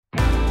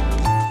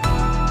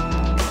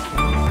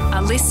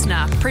A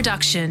listener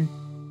production.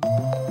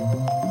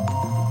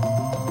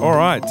 All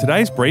right,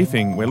 today's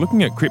briefing, we're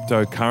looking at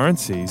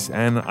cryptocurrencies,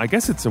 and I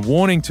guess it's a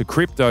warning to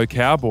crypto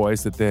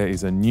cowboys that there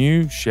is a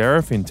new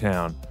sheriff in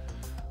town.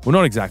 Well,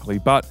 not exactly,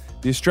 but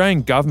the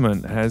Australian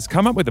government has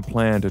come up with a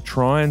plan to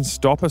try and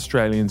stop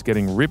Australians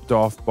getting ripped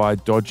off by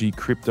dodgy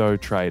crypto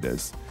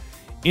traders.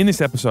 In this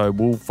episode,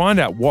 we'll find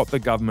out what the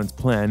government's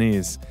plan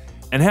is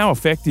and how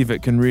effective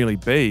it can really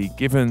be,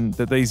 given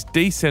that these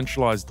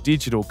decentralised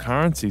digital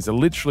currencies are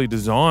literally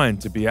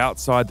designed to be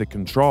outside the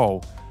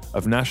control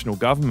of national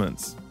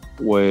governments.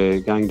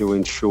 We're going to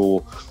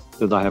ensure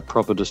that they have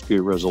proper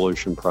dispute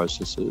resolution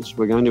processes.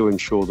 We're going to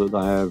ensure that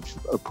they have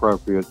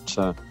appropriate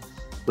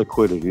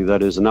liquidity,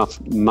 that is,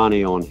 enough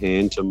money on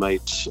hand to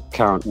meet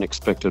current and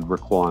expected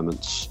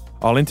requirements.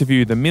 I'll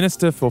interview the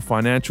Minister for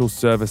Financial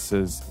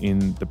Services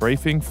in the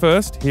briefing.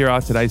 First, here are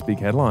today's big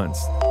headlines.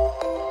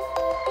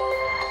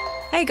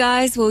 Hey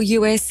guys, well,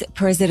 US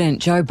President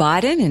Joe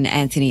Biden and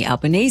Anthony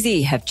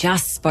Albanese have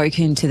just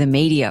spoken to the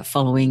media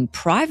following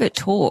private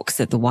talks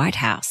at the White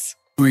House.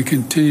 We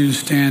continue to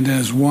stand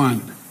as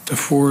one to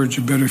forge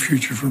a better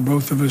future for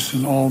both of us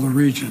and all the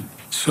region.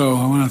 So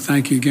I want to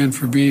thank you again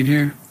for being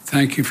here.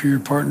 Thank you for your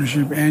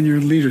partnership and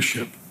your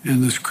leadership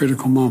in this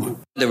critical moment.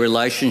 The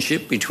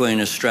relationship between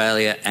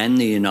Australia and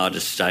the United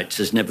States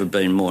has never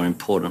been more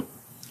important.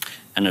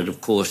 And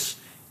of course,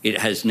 it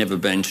has never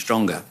been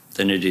stronger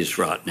than it is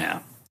right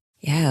now.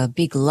 Yeah, a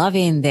big love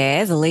in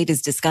there. The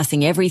leaders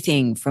discussing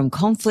everything from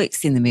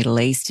conflicts in the Middle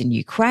East and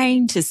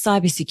Ukraine to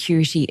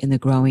cybersecurity and the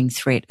growing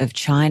threat of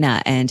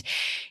China. And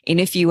in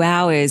a few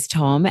hours,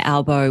 Tom,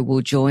 Albo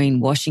will join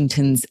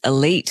Washington's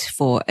elite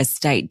for a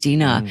state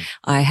dinner.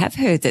 I have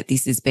heard that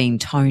this has been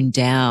toned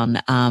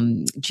down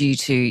due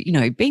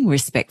to, being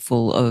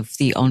respectful of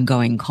the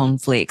ongoing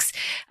conflicts.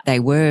 They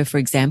were, for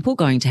example,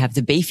 going to have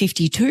the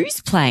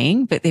B-52s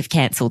playing, but they've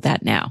cancelled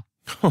that now.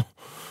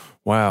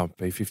 Wow,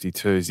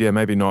 B-52s. Yeah,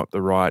 maybe not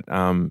the right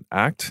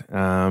act.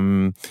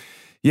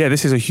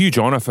 This is a huge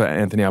honour for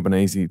Anthony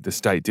Albanese, the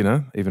state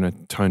dinner, even a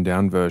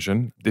toned-down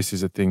version. This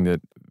is a thing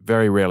that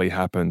very rarely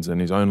happens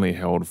and is only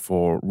held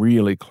for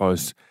really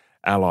close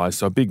allies.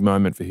 So a big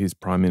moment for his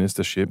prime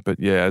ministership. But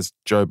yeah, as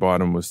Joe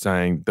Biden was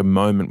saying, the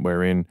moment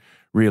we're in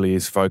really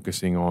is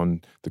focusing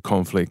on the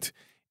conflict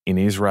in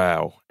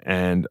Israel.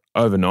 And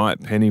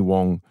overnight, Penny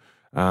Wong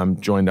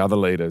joined other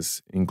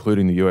leaders,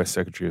 including the US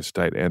Secretary of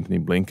State, Anthony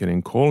Blinken,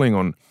 in calling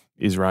on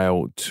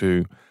Israel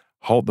to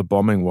halt the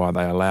bombing while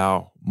they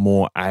allow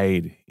more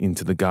aid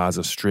into the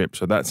Gaza Strip.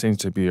 So that seems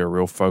to be a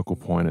real focal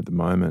point at the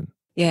moment.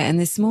 Yeah, and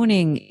this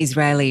morning,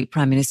 Israeli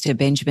Prime Minister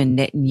Benjamin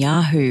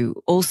Netanyahu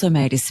also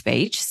made a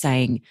speech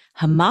saying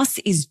Hamas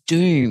is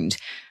doomed.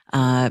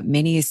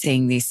 Many are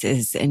seeing this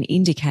as an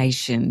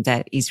indication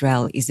that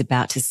Israel is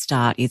about to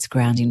start its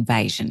ground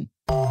invasion.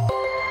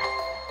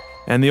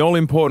 And the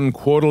all-important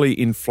quarterly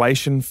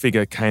inflation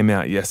figure came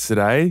out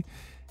yesterday,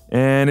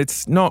 and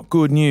it's not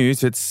good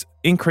news. It's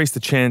increased the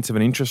chance of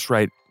an interest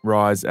rate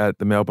rise at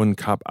the Melbourne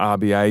Cup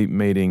RBA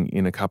meeting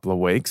in a couple of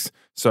weeks.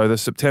 So the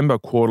September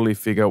quarterly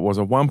figure was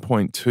a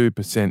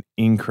 1.2%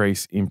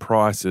 increase in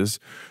prices,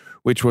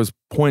 which was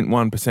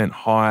 0.1%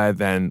 higher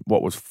than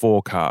what was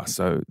forecast.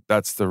 So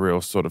that's the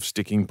real sort of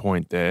sticking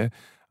point there.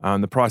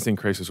 The price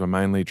increases were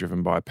mainly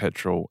driven by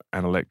petrol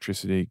and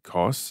electricity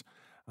costs.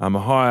 A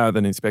higher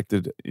than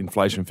expected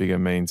inflation figure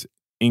means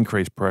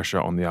increased pressure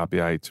on the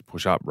RBA to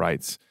push up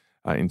rates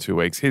in 2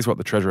 weeks. Here's what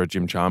the Treasurer,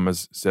 Jim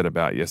Chalmers, said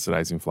about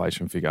yesterday's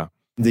inflation figure.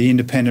 The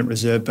Independent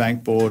Reserve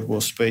Bank Board will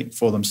speak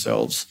for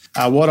themselves.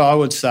 What I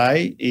would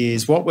say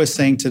is what we're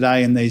seeing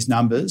today in these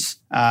numbers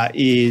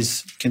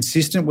is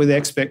consistent with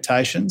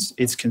expectations.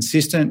 It's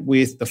consistent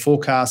with the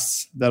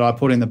forecasts that I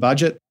put in the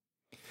budget.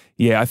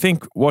 Yeah, I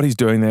think what he's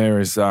doing there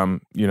is,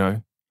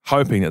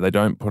 hoping that they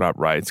don't put up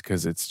rates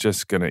because it's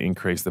just going to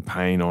increase the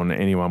pain on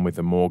anyone with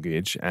a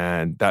mortgage,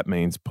 and that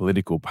means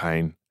political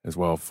pain as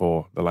well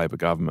for the Labor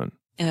government.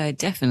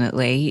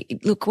 Definitely.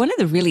 Look, one of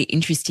the really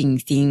interesting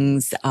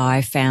things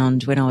I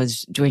found when I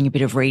was doing a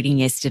bit of reading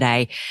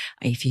yesterday,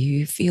 if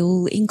you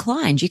feel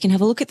inclined, you can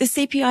have a look at the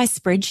CPI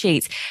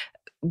spreadsheets.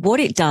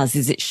 What it does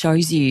is it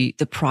shows you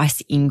the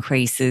price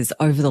increases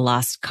over the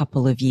last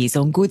couple of years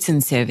on goods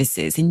and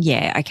services. And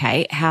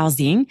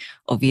housing,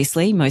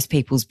 obviously, most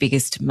people's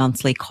biggest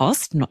monthly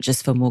cost, not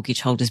just for mortgage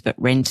holders, but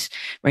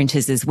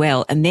renters as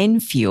well. And then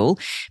fuel.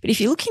 But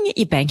if you're looking at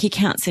your bank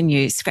accounts and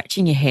you're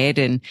scratching your head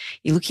and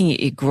you're looking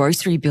at your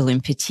grocery bill in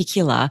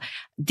particular,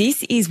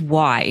 this is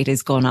why it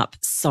has gone up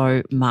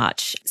so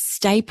much.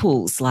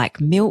 Staples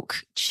like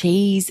milk,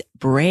 cheese,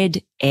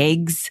 bread,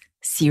 eggs,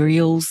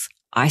 cereals,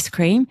 ice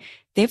cream,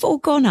 they've all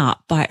gone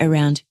up by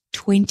around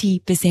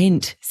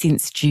 20%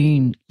 since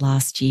June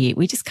last year.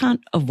 We just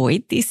can't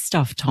avoid this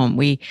stuff, Tom.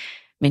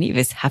 Many of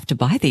us have to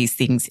buy these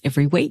things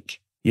every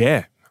week.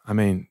 Yeah.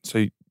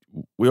 So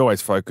we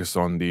always focus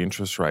on the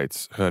interest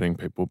rates hurting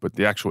people, but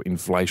the actual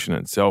inflation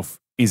itself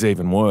is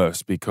even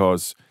worse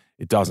because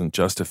it doesn't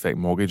just affect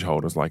mortgage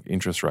holders like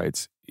interest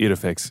rates. It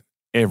affects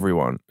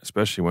everyone,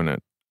 especially when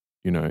it,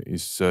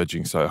 is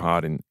surging so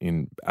hard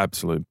in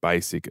absolute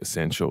basic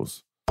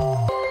essentials.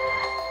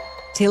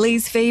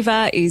 Tilly's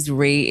fever is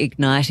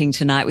reigniting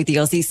tonight with the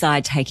Aussie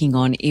side taking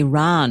on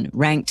Iran,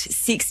 ranked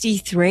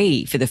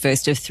 63 for the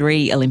first of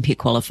 3 Olympic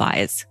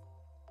qualifiers.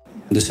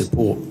 The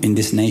support in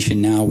this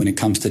nation now when it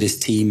comes to this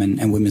team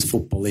and women's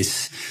football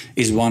is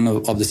one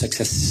of the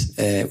success.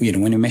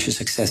 When you measure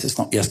success, it's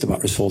not just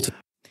about results.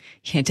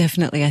 Yeah,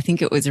 definitely. I think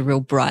it was a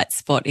real bright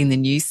spot in the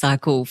news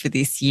cycle for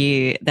this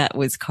year. That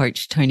was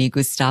coach Tony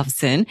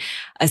Gustafsson.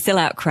 A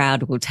sellout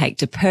crowd will take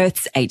to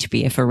Perth's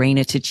HBF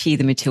Arena to cheer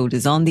the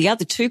Matildas on. The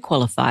other 2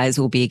 qualifiers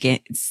will be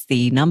against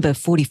the number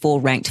 44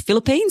 ranked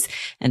Philippines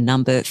and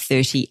number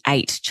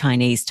 38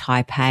 Chinese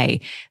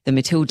Taipei. The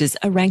Matildas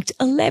are ranked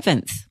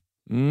 11th.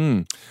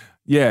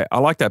 Yeah, I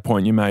like that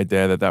point you made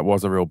there that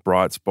was a real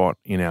bright spot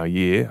in our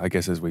year, I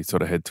guess, as we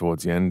sort of head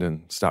towards the end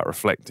and start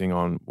reflecting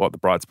on what the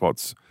bright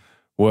spots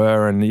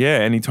were. And yeah,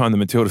 anytime the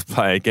Matildas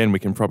play again, we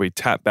can probably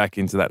tap back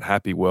into that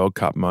happy World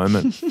Cup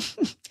moment.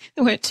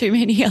 There weren't too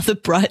many other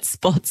bright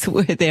spots,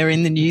 were there,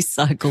 in the news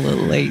cycle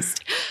at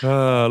least?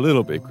 A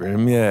little bit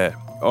grim, yeah.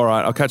 All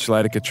right, I'll catch you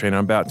later, Katrina.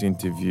 I'm about to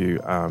interview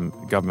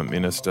Government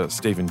Minister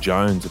Stephen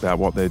Jones about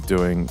what they're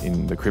doing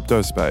in the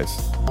crypto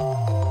space.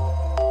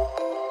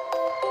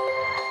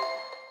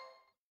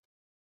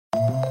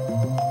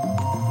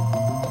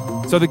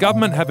 So the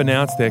government have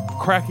announced they're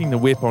cracking the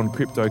whip on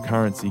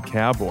cryptocurrency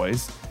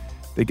cowboys.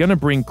 They're going to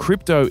bring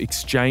crypto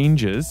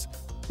exchanges,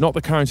 not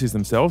the currencies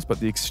themselves, but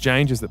the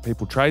exchanges that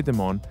people trade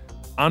them on,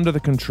 under the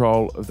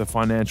control of the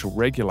financial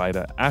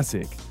regulator,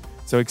 ASIC.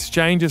 So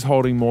exchanges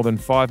holding more than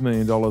 $5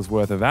 million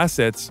worth of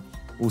assets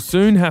will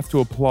soon have to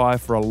apply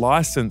for a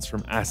license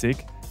from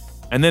ASIC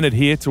and then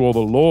adhere to all the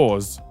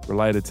laws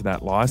related to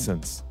that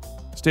license.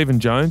 Stephen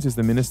Jones is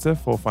the Minister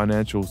for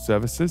Financial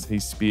Services.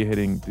 He's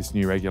spearheading this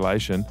new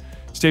regulation.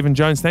 Stephen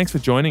Jones, thanks for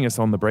joining us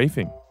on The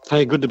Briefing.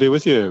 Hey, good to be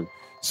with you.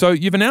 So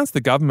you've announced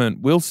the government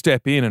will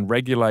step in and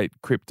regulate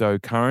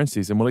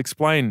cryptocurrencies, and we'll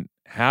explain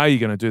how you're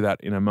going to do that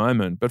in a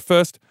moment. But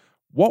first,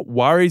 what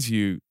worries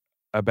you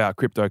about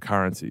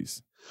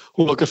cryptocurrencies?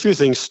 Well, look, a few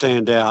things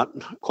stand out,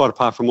 quite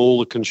apart from all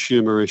the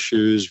consumer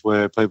issues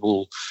where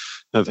people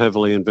have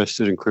heavily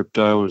invested in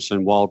crypto and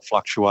seen wild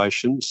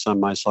fluctuations. Some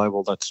may say,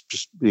 well, that's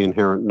just the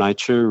inherent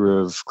nature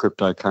of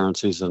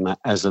cryptocurrencies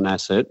as an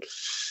asset.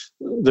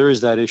 There is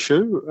that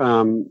issue.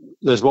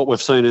 There's what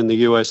we've seen in the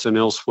US and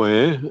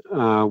elsewhere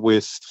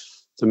with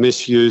the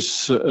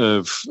misuse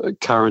of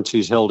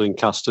currencies held in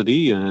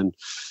custody and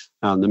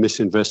the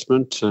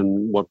misinvestment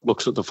and what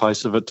looks at the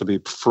face of it to be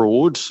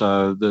fraud.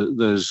 So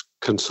there's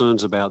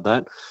concerns about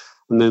that.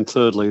 And then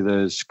thirdly,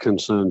 there's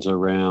concerns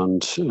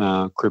around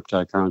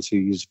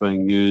cryptocurrencies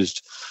being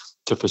used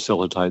to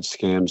facilitate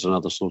scams and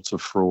other sorts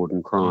of fraud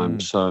and crime.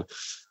 So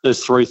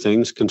there's 3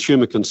 things: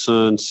 consumer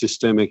concerns,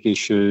 systemic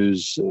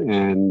issues,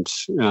 and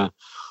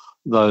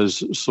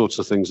those sorts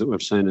of things that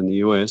we've seen in the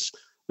US.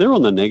 They're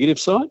on the negative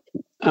side.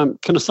 Can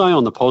I say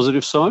on the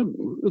positive side,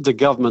 the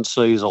government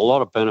sees a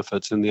lot of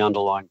benefits in the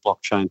underlying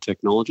blockchain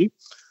technology.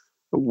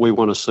 We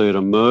want to see it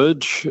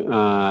emerge,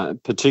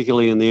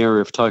 particularly in the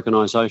area of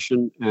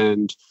tokenisation,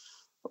 and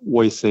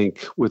we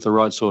think with the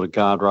right sort of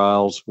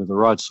guardrails, with the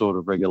right sort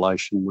of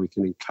regulation, we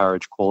can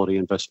encourage quality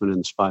investment in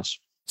the space.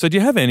 So do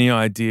you have any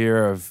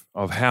idea of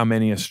how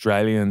many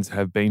Australians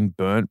have been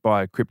burnt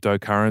by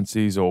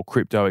cryptocurrencies or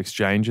crypto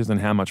exchanges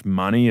and how much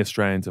money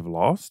Australians have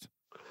lost?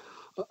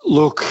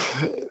 Look,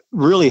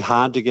 really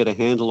hard to get a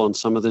handle on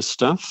some of this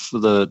stuff.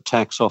 The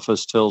tax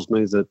office tells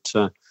me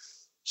that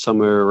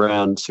somewhere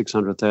around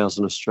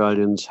 600,000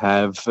 Australians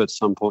have at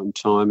some point in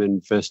time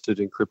invested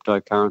in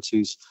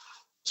cryptocurrencies.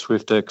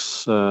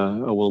 SwiftX,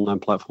 a well-known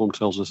platform,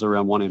 tells us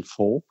around 1 in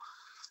 4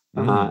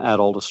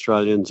 adult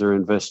Australians are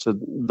invested.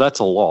 That's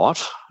a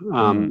lot.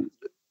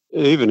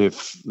 Even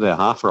if they're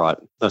half right,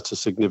 that's a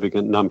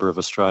significant number of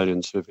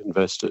Australians who've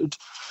invested.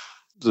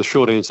 The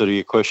short answer to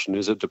your question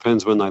is it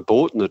depends when they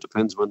bought and it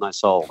depends when they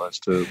sold as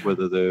to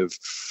whether they've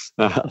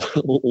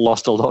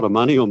lost a lot of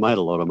money or made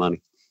a lot of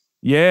money.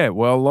 Yeah,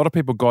 well, a lot of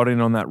people got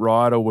in on that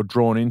ride or were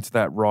drawn into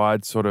that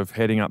ride sort of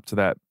heading up to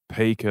that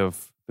peak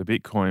of the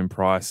Bitcoin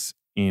price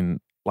in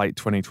late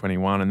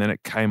 2021, and then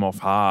it came off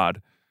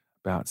hard,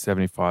 about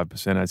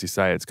 75%. As you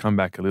say, it's come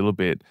back a little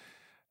bit.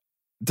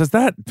 Does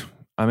that,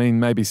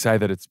 maybe say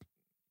that it's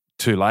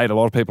too late? A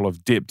lot of people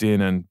have dipped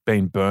in and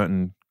been burnt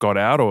and got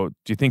out, or do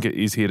you think it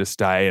is here to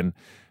stay and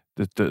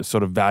the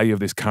sort of value of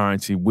this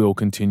currency will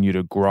continue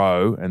to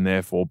grow and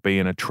therefore be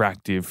an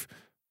attractive,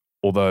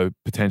 although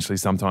potentially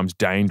sometimes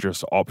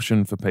dangerous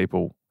option for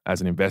people as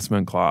an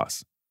investment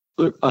class?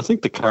 Look, I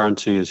think the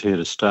currency is here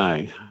to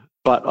stay,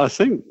 but I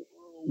think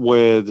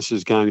where this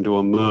is going to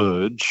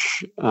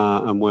emerge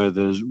and where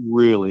there's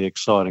really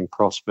exciting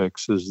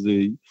prospects is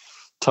the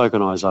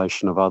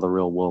tokenisation of other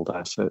real-world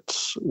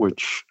assets,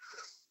 which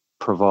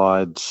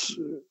provides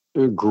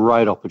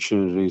great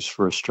opportunities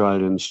for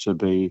Australians to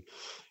be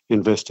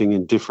investing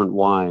in different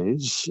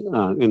ways,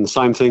 in the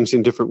same things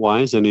in different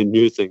ways and in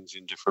new things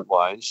in different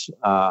ways,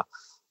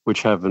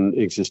 which haven't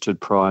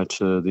existed prior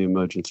to the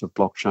emergence of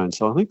blockchain.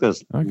 So I think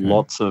there's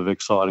lots of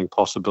exciting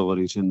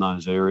possibilities in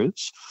those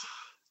areas.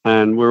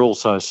 And we're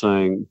also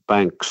seeing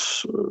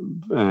banks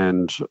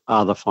and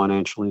other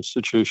financial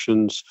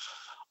institutions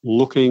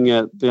looking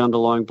at the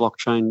underlying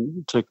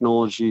blockchain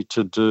technology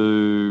to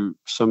do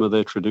some of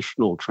their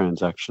traditional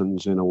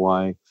transactions in a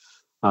way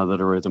that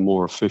are either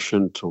more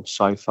efficient or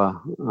safer.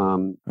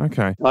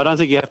 Okay. I don't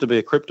think you have to be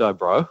a crypto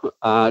bro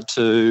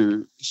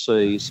to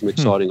see some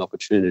exciting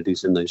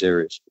opportunities in these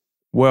areas.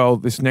 Well,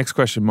 this next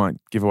question might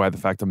give away the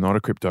fact I'm not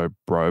a crypto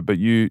bro, but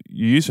you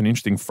used an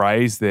interesting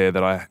phrase there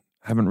that I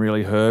haven't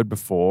really heard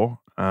before.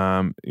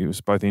 It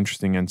was both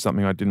interesting and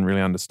something I didn't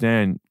really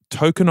understand.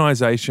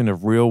 Tokenization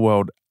of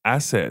real-world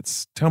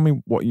assets. Tell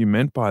me what you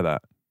meant by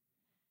that.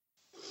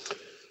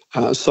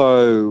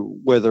 So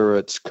whether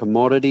it's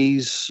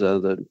commodities,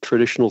 the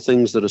traditional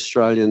things that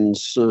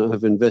Australians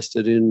have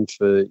invested in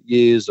for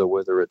years, or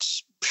whether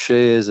it's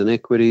shares and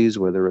equities,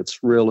 whether it's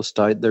real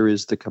estate, there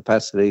is the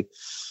capacity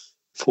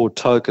for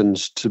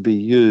tokens to be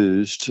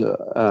used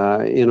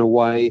in a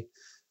way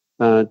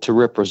to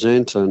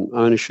represent an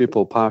ownership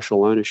or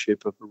partial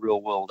ownership of a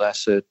real-world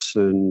asset,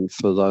 and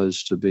for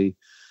those to be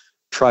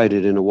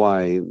traded in a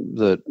way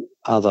that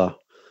other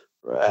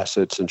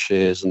assets and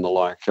shares and the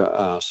like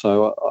are.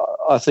 So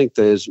I think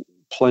there's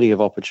plenty of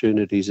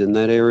opportunities in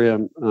that area.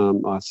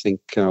 I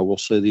think we'll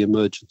see the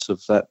emergence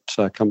of that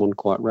come on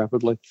quite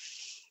rapidly.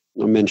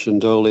 I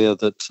mentioned earlier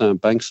that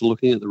banks are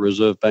looking at the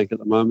Reserve Bank at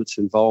the moment. It's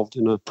involved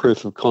in a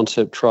proof of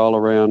concept trial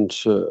around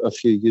a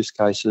few use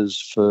cases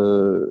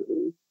for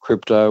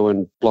crypto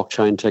and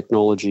blockchain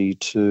technology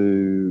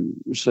to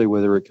see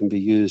whether it can be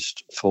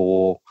used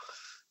for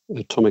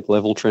atomic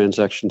level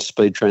transactions,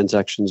 speed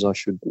transactions, I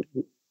should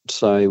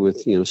say,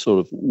 with sort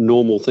of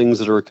normal things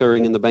that are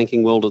occurring in the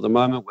banking world at the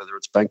moment, whether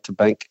it's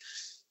bank-to-bank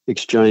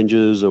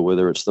exchanges or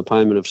whether it's the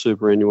payment of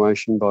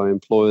superannuation by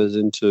employers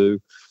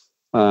into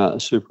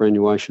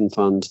superannuation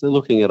funds. They're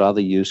looking at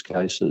other use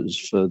cases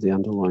for the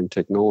underlying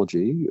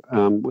technology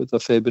with a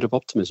fair bit of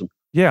optimism.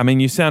 Yeah, I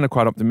mean, you sounded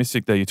quite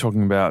optimistic there. You're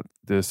talking about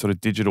the sort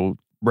of digital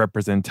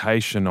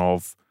representation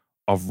of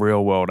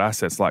real-world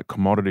assets like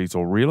commodities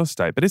or real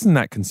estate. But isn't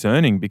that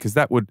concerning? Because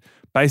that would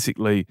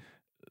basically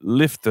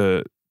lift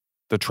the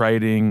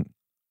trading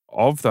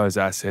of those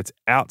assets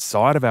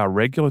outside of our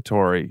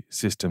regulatory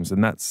systems.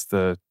 And that's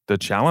the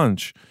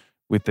challenge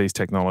with these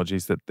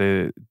technologies, that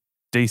they're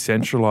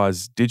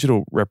decentralized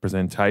digital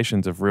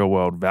representations of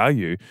real-world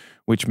value,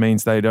 which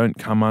means they don't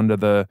come under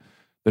the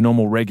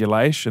normal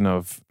regulation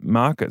of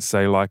markets,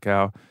 say like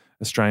our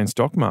Australian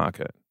stock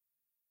market.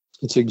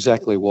 It's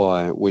exactly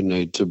why we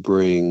need to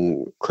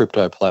bring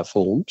crypto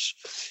platforms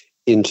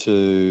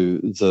into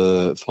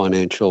the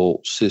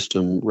financial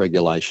system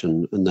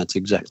regulation, and that's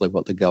exactly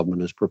what the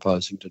government is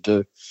proposing to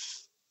do.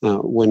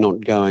 We're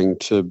not going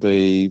to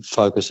be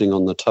focusing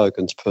on the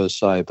tokens per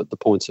se, but the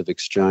points of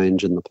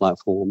exchange and the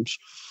platforms.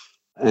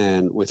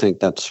 And we think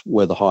that's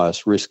where the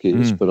highest risk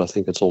is, but I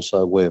think it's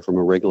also where, from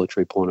a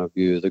regulatory point of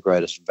view, the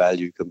greatest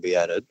value can be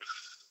added,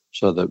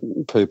 so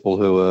that people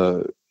who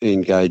are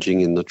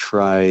engaging in the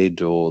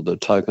trade or the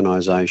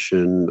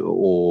tokenization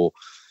or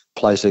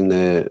placing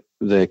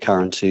their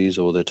currencies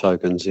or their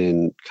tokens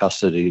in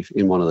custody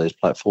in one of these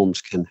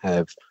platforms can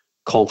have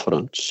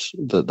confidence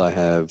that they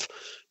have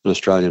an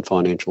Australian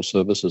financial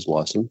services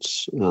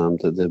licence,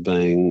 that they're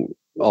being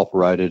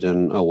operated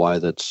in a way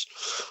that's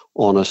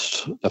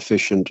honest,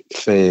 efficient,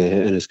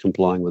 fair, and is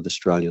complying with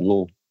Australian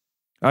law.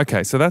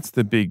 Okay, so that's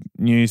the big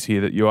news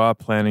here, that you are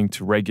planning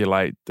to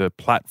regulate the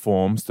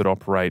platforms that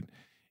operate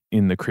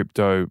in the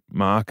crypto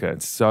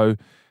markets. So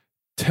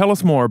tell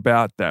us more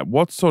about that.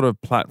 What sort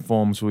of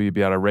platforms will you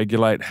be able to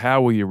regulate?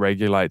 How will you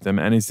regulate them?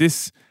 And is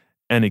this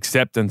an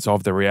acceptance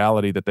of the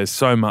reality that there's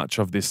so much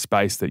of this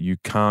space that you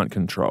can't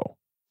control?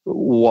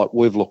 What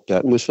we've looked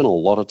at, and we spent a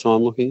lot of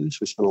time looking at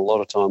this, we spent a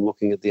lot of time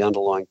looking at the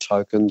underlying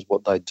tokens,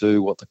 what they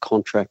do, what the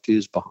contract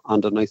is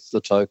underneath the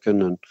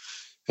token, and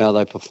how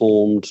they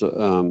performed.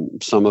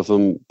 Some of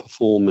them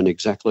perform in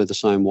exactly the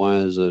same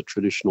way as a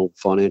traditional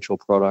financial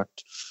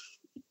product.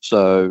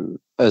 So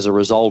as a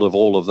result of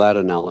all of that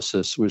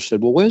analysis, we've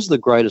said, well, where's the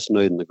greatest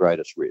need and the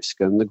greatest risk?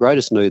 And the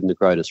greatest need and the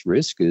greatest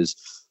risk is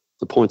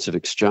the points of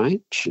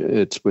exchange.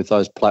 It's with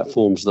those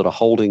platforms that are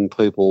holding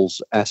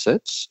people's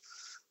assets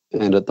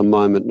and at the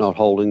moment not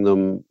holding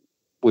them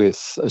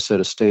with a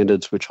set of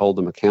standards which hold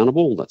them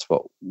accountable. That's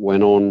what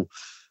went on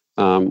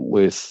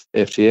with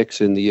FTX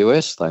in the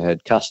US. They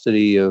had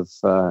custody of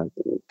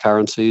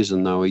currencies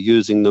and they were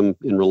using them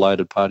in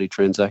related party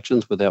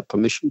transactions without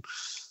permission.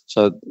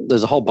 So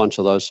there's a whole bunch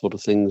of those sort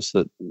of things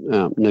that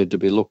need to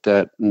be looked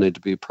at, need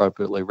to be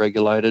appropriately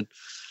regulated.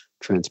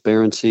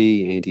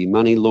 Transparency,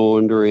 anti-money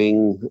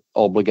laundering,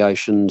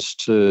 obligations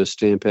to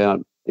stamp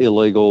out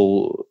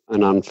illegal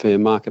and unfair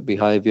market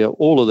behaviour,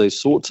 all of these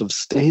sorts of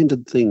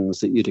standard things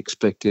that you'd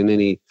expect in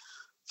any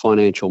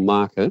financial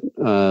market,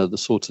 the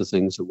sorts of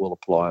things that will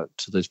apply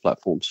to these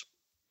platforms.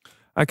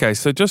 Okay,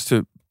 so just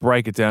to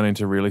break it down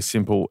into really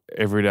simple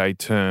everyday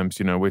terms,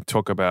 we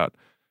talk about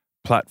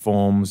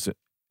platforms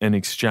and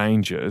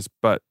exchanges,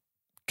 but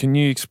can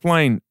you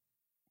explain,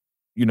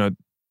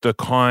 the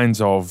kinds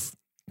of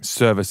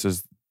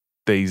services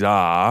these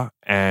are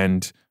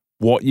and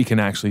what you can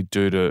actually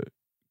do to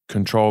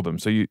control them.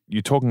 So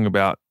you're talking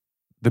about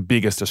the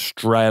biggest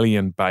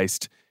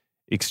Australian-based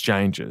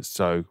exchanges.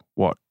 So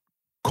what,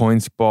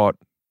 CoinSpot,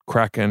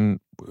 Kraken,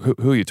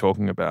 who are you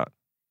talking about?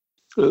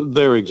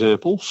 They're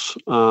examples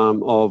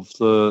of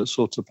the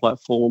sorts of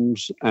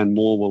platforms, and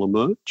more will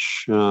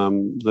emerge.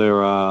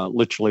 There are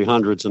literally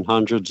hundreds and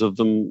hundreds of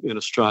them in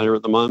Australia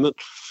at the moment.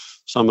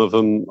 Some of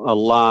them are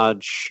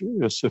large,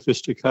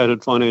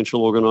 sophisticated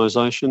financial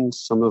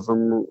organisations. Some of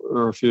them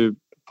are a few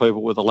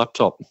people with a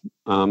laptop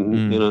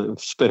in a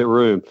spare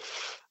room.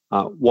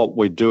 What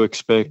we do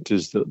expect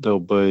is that there'll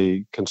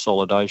be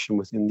consolidation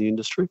within the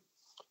industry.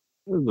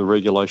 The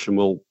regulation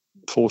will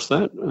force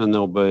that, and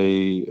there'll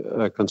be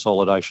a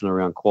consolidation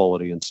around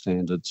quality and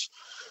standards.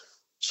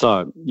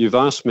 So you've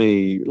asked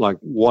me,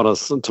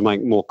 to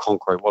make more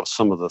concrete, what are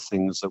some of the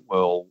things that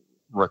will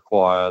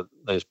require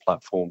these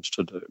platforms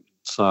to do?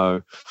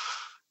 So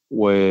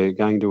we're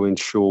going to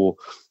ensure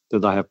that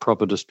they have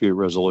proper dispute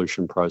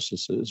resolution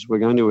processes. We're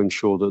going to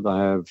ensure that they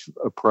have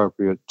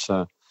appropriate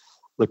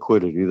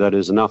liquidity, that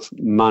is, enough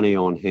money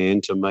on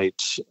hand to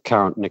meet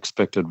current and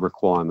expected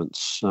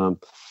requirements.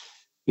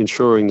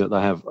 Ensuring that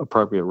they have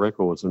appropriate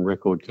records and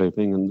record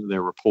keeping, and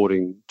they're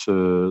reporting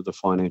to the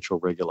financial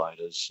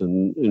regulators,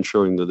 and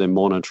ensuring that they're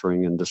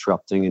monitoring and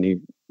disrupting any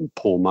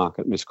poor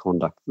market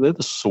misconduct. They're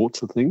the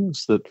sorts of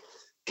things that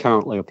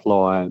currently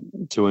apply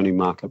to any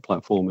market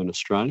platform in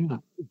Australia.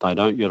 They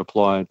don't yet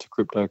apply to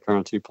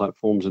cryptocurrency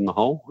platforms in the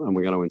whole, and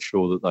we're going to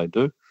ensure that they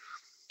do.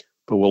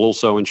 But we'll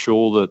also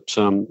ensure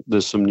that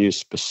there's some new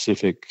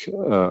specific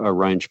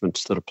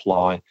arrangements that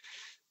apply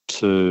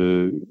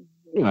to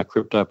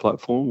crypto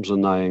platforms,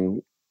 and they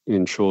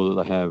ensure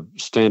that they have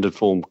standard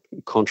form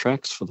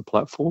contracts for the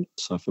platform.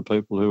 So for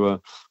people who are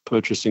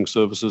purchasing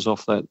services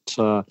off that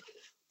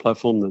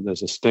platform, that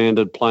there's a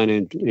standard plain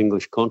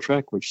English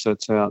contract which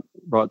sets out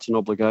rights and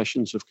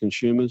obligations of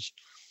consumers,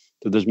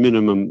 that there's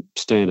minimum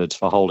standards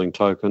for holding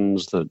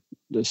tokens, that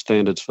there's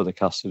standards for the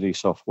custody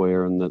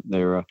software, and that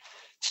there are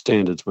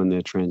standards when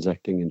they're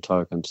transacting in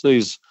tokens.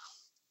 These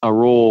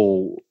are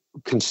all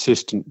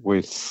consistent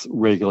with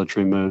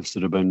regulatory moves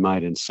that have been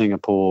made in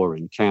Singapore,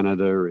 in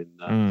Canada,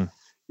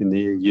 in the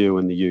EU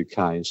and the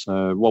UK.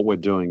 So what we're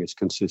doing is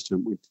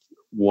consistent with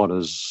what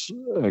has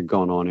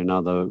gone on in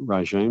other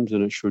regimes,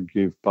 and it should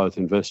give both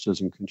investors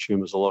and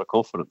consumers a lot of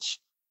confidence.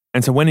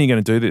 And so when are you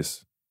going to do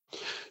this?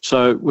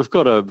 So we've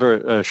got a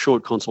very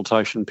short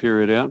consultation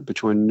period out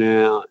between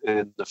now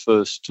and the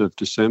 1st of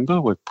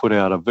December. We've put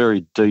out a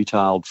very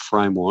detailed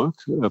framework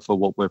for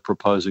what we're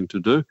proposing to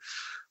do.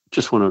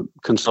 Just want to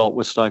consult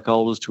with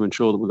stakeholders to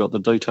ensure that we've got the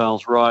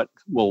details right.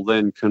 We'll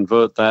then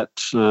convert that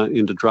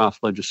into draft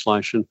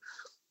legislation,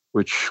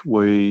 which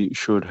we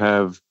should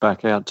have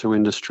back out to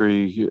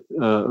industry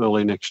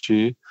early next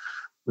year,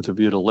 with a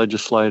view to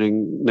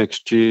legislating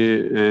next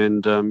year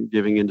and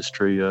giving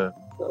industry a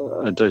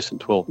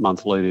decent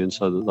 12-month lead-in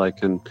so that they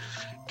can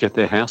get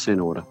their house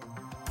in order.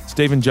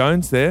 Stephen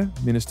Jones there,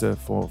 Minister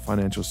for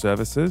Financial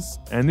Services.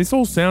 And this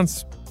all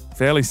sounds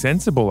fairly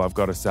sensible, I've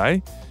got to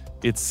say.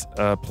 It's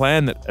a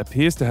plan that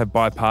appears to have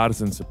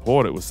bipartisan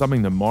support. It was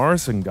something the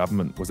Morrison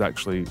government was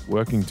actually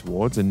working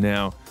towards, and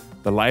now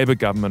the Labor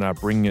government are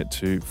bringing it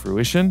to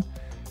fruition.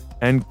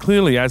 And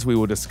clearly, as we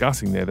were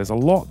discussing there's a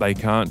lot they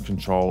can't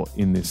control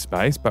in this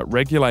space, but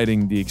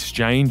regulating the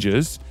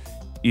exchanges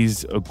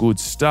is a good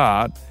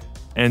start.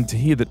 And to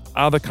hear that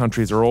other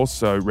countries are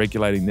also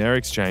regulating their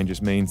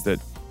exchanges means that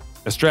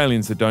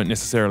Australians that don't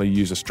necessarily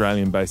use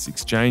Australian-based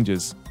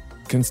exchanges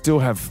can still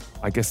have,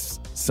 I guess,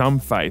 some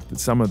faith that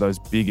some of those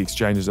big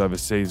exchanges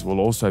overseas will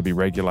also be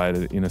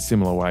regulated in a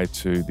similar way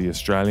to the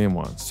Australian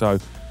ones. So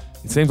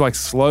it seems like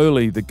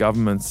slowly the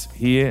governments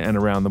here and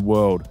around the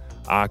world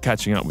are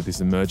catching up with this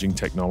emerging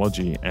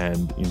technology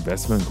and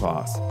investment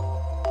class.